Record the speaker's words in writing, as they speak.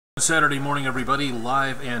Saturday morning, everybody,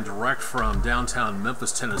 live and direct from downtown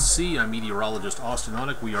Memphis, Tennessee. I'm meteorologist Austen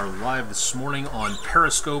Onek. We are live this morning on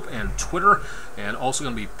Periscope and Twitter, and also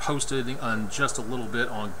going to be posted on just a little bit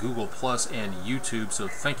on Google Plus and YouTube. So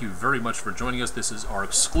thank you very much for joining us. This is our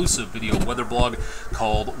exclusive video weather blog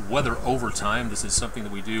called Weather Overtime. This is something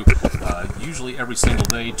that we do usually every single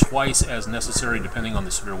day, twice as necessary depending on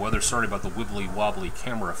the severe weather. Sorry about the wibbly wobbly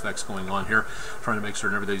camera effects going on here, trying to make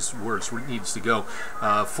sure everybody's where it needs to go.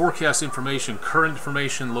 Forecast information, current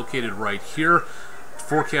information located right here.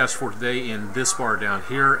 Forecast for today in this bar down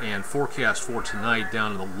here, and forecast for tonight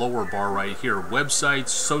down in the lower bar right here. Websites,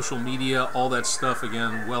 social media, all that stuff,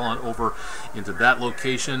 again, well on over into that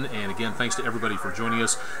location. And again, thanks to everybody for joining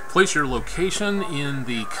us. Place your location in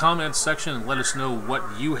the comments section and let us know what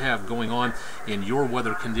you have going on in your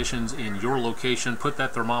weather conditions in your location. Put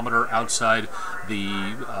that thermometer outside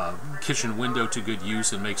the kitchen window to good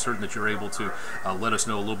use and make certain that you're able to let us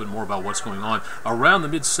know a little bit more about what's going on. Around the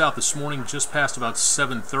Mid-South this morning, just past about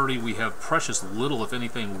 7:30, we have precious little, if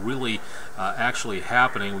anything, really actually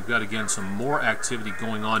happening. We've got, again, some more activity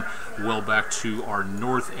going on well back to our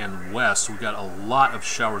north and west. We've got a lot of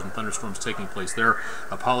showers and thunderstorms taking place there.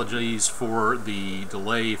 Apologies for the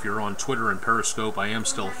delay if you're on Twitter and Periscope. I am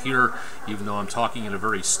still here, even though I'm talking in a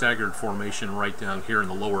very staggered formation right down here in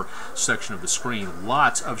the lower section of the screen.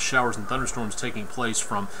 Lots of showers and thunderstorms taking place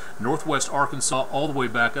from northwest Arkansas all the way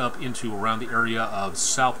back up into around the area of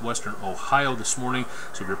southwestern Ohio this morning.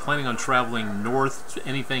 So if you're planning on traveling north,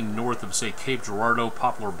 anything north of, say, Cape Girardeau,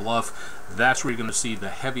 Poplar Bluff, that's where you're going to see the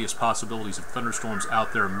heaviest possibilities of thunderstorms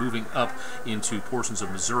out there, moving up into portions of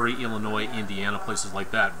Missouri, Illinois, Indiana, places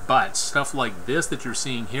like that. But stuff like this that you're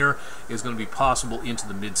seeing here is going to be possible into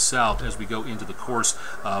the Mid-South as we go into the course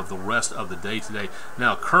of the rest of the day today.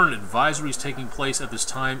 Now, current advisories taking place at this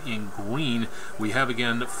time in green. We have,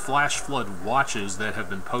 again, flash flood watches that have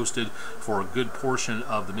been posted for a good portion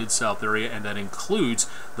of the Mid-South area, and that includes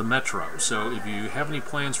the metro. So if you have any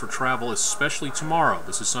plans for travel, especially tomorrow,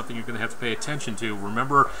 this is something you're going to have to pay attention to.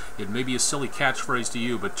 Remember, it may be a silly catchphrase to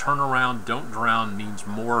you, but turn around, don't drown means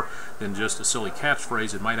more than just a silly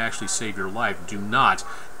catchphrase. It might actually save your life. Do not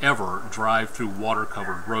ever drive through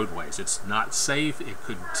water-covered roadways. It's not safe. It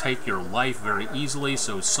could take your life very easily,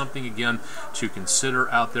 so it's something, again, to consider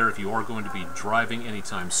out there if you are going to be driving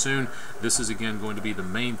anytime soon. This is, again, going to be the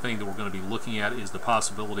main thing that we're going to be looking at, is the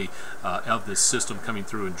possibility of this system coming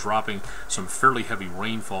through and dropping some fairly heavy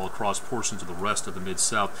rainfall across portions of the rest of the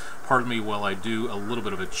Mid-South. Pardon me while I do a little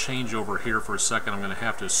bit of a changeover here for a second. I'm going to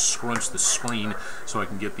have to scrunch the screen so I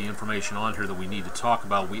can get the information on here that we need to talk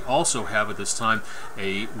about. We also have at this time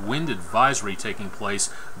a wind advisory taking place.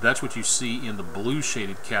 That's what you see in the blue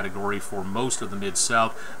shaded category for most of the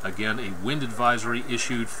Mid-South. Again, a wind advisory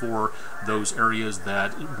issued for those areas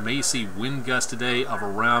that may see wind gusts today of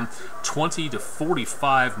around 20 to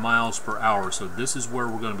 45 miles per hour. So this is where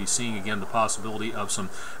we're going to be seeing, again, the possibility of some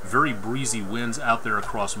very breezy winds out there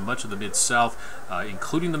across much of the Mid-South,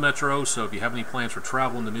 including the metro. So if you have any plans for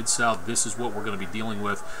travel in the Mid-South, this is what we're going to be dealing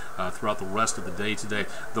with throughout the rest of the day today.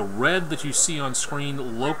 The red that you see on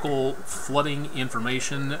screen, local flooding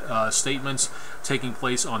information statements taking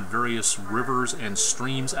place on various rivers and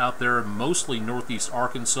streams out there, mostly northeast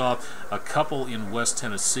Arkansas, a couple in West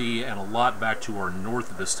Tennessee, and a lot back to our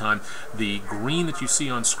north at this time. The green that you see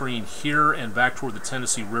on screen here and back toward the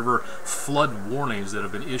Tennessee River, flood warnings that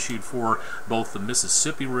have been issued for both the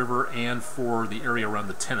Mississippi River and for the area around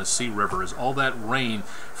the Tennessee River. As all that rain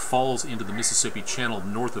falls into the Mississippi Channel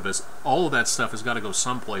north of us, all of that stuff has got to go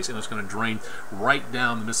someplace, and it's going to drain right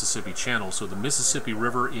down the Mississippi Channel. So the Mississippi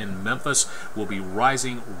River in Memphis will be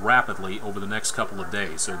rising rapidly over the next couple of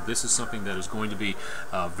days. So this is something that is going to be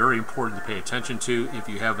very important to pay attention to. If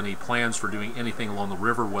you have any plans for doing anything along the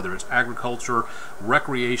river, whether it's agriculture,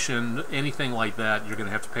 recreation, anything like that, you're going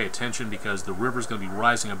to have to pay attention, because the river is going to be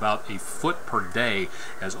rising about a foot per day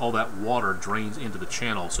as all that water drains into the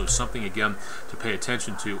channel. So something, again, to pay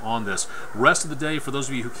attention to on this. Rest of the day, for those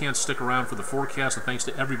of you who can't stick around for the forecast, and thanks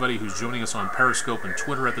to everybody who's joining us on Periscope and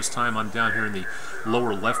Twitter at this time. I'm down here in the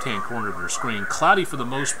lower left-hand corner of your screen. Cloudy for the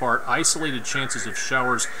most part, isolated chances of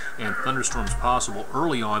showers and thunderstorms possible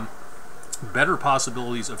early on. Better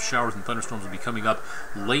possibilities of showers and thunderstorms will be coming up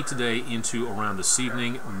late today into around this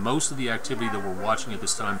evening. Most of the activity that we're watching at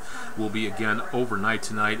this time will be, again, overnight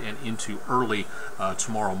tonight and into early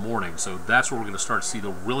tomorrow morning. So that's where we're going to start to see the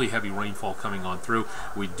really heavy rainfall coming on through.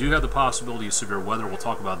 We do have the possibility of severe weather. We'll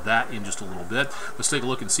talk about that in just a little bit. Let's take a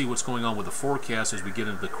look and see what's going on with the forecast as we get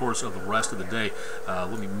into the course of the rest of the day.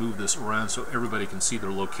 Let me move this around so everybody can see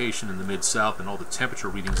their location in the Mid-South and all the temperature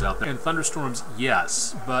readings out there. And thunderstorms,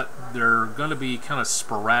 yes, but they're going to be kind of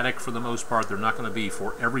sporadic for the most part. They're not going to be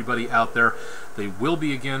for everybody out there. They will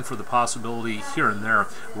be, again, for the possibility here and there.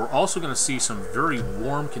 We're also going to see some very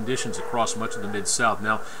warm conditions across much of the Mid-South.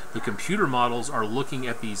 Now, the computer models are looking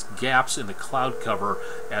at these gaps in the cloud cover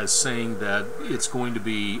as saying that it's going to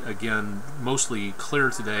be, again, mostly clear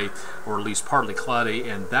today, or at least partly cloudy,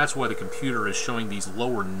 and that's why the computer is showing these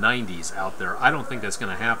lower 90s out there. I don't think that's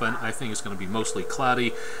going to happen. I think it's going to be mostly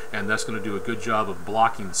cloudy, and that's going to do a good job of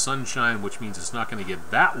blocking the sunshine, which means it's not going to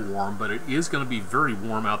get that warm, but it is going to be very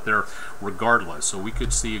warm out there regardless. So we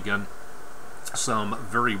could see, again, some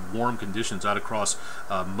very warm conditions out across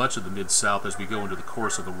much of the Mid-South as we go into the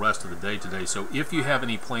course of the rest of the day today. So if you have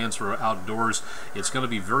any plans for outdoors, it's going to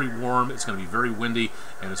be very warm, it's going to be very windy,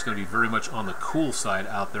 and it's going to be very much on the cool side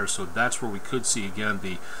out there. So that's where we could see, again,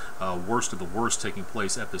 the worst of the worst taking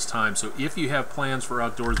place at this time. So if you have plans for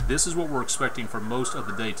outdoors, this is what we're expecting for most of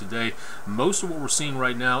the day today. Most of what we're seeing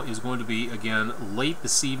right now is going to be, again, late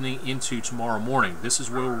this evening into tomorrow morning. This is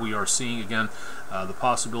where we are seeing, again, the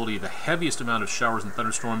possibility of the heaviest amount of showers and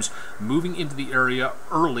thunderstorms moving into the area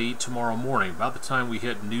early tomorrow morning. About the time we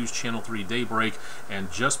hit News Channel 3 daybreak,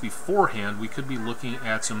 and just beforehand, we could be looking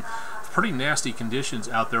at some pretty nasty conditions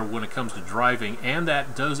out there when it comes to driving, and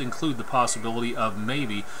that does include the possibility of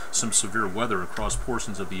maybe some severe weather across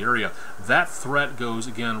portions of the area. That threat goes,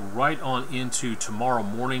 again, right on into tomorrow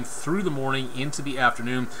morning, through the morning into the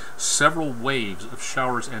afternoon. Several waves of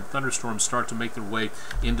showers and thunderstorms start to make their way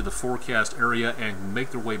into the forecast area and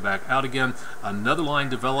make their way back out again. Another line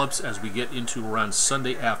develops as we get into around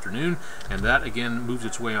Sunday afternoon, and that again moves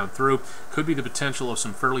its way on through. Could be the potential of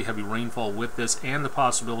some fairly heavy rainfall with this, and the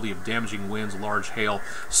possibility of damaging winds, large hail,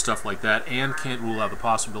 stuff like that, and can't rule out the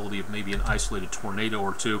possibility of maybe an isolated tornado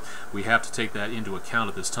or two. We have to take that into account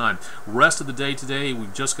at this time. Rest of the day today,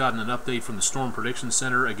 we've just gotten an update from the Storm Prediction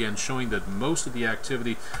Center, again showing that most of the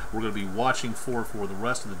activity we're going to be watching for the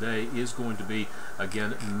rest of the day is going to be,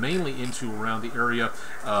 again, mainly into around the area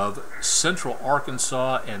of central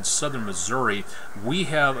Arkansas and southern Missouri. We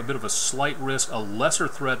have a bit of a slight risk, a lesser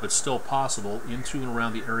threat, but still possible, into and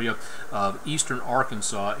around the area of eastern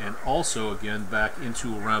Arkansas, and also, again, back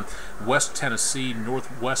into around West Tennessee,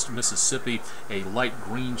 northwest Mississippi, a light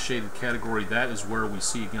green shaded category. That is where we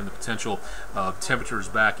see, again, the potential of temperatures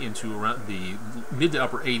back into around the mid to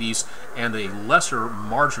upper 80s, and a lesser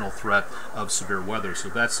marginal threat of severe weather. So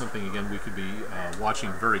that's something, again, we could be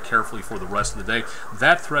watching very carefully for the rest of the day.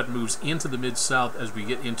 That threat moves into the Mid-South as we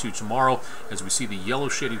get into tomorrow, as we see the yellow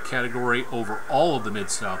shaded category over all of the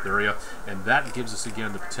Mid-South area, and that gives us,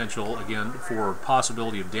 again, the potential, again, for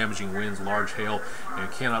possibility of damaging winds, large hail,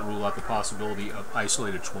 and cannot rule out the possibility of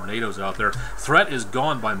isolated tornadoes out there. Threat is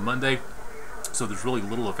gone by Monday, so there's really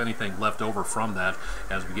little, if anything, left over from that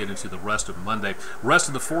as we get into the rest of Monday. Rest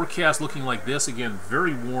of the forecast looking like this. Again,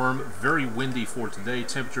 very warm, very windy for today.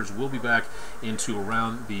 Temperatures will be back into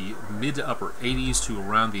around the mid to upper 80s to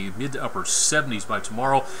around the mid to upper 70s by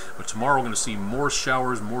tomorrow. But tomorrow we're going to see more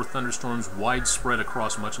showers, more thunderstorms widespread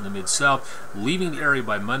across much of the Mid-South. Leaving the area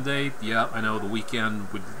by Monday, yeah, I know the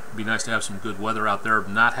weekend would be nice to have some good weather out there.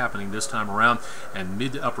 Not happening this time around, and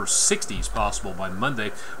mid to upper 60s possible by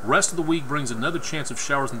Monday. Rest of the week brings another chance of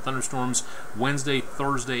showers and thunderstorms Wednesday,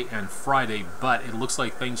 Thursday, and Friday, but it looks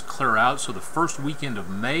like things clear out, so the first weekend of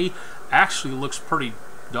May actually looks pretty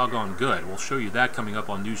doggone good. We'll show you that coming up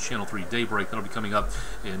on News Channel 3 Daybreak. That'll be coming up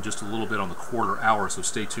in just a little bit on the quarter hour, so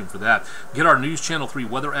stay tuned for that. Get our News Channel 3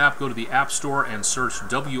 weather app. Go to the App Store and search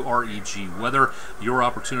WREG Weather. Your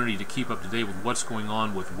opportunity to keep up to date with what's going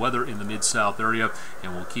on with weather in the Mid-South area,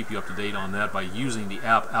 and we'll keep you up to date on that by using the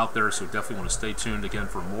app out there, so definitely want to stay tuned again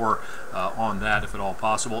for more on that if at all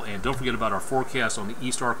possible. And don't forget about our forecast on the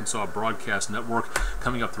East Arkansas Broadcast Network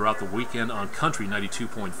coming up throughout the weekend on Country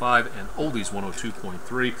 92.5 and Oldies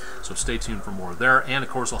 102.3. So stay tuned for more there. And of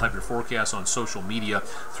course, I'll have your forecast on social media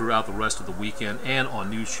throughout the rest of the weekend and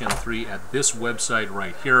on News Channel 3 at this website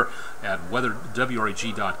right here at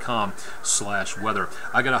WREG.com/weather.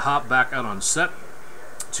 I got to hop back out on set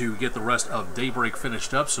to get the rest of Daybreak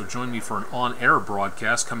finished up, so join me for an on-air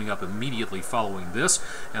broadcast coming up immediately following this,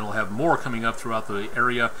 and we'll have more coming up throughout the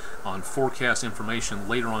area on forecast information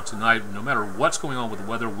later on tonight. No matter what's going on with the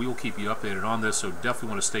weather, we will keep you updated on this, so definitely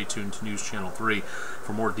want to stay tuned to News Channel 3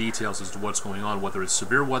 for more details as to what's going on, whether it's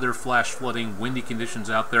severe weather, flash flooding, windy conditions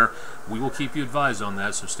out there. We will keep you advised on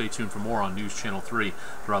that, so stay tuned for more on News Channel 3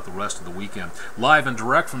 throughout the rest of the weekend. Live and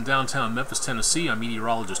direct from downtown Memphis, Tennessee, I'm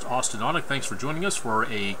meteorologist Austen Onek. Thanks for joining us for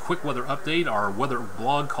a quick weather update, our weather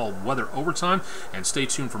blog called Weather Overtime, and stay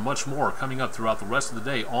tuned for much more coming up throughout the rest of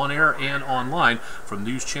the day on air and online from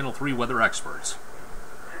News Channel 3 weather experts.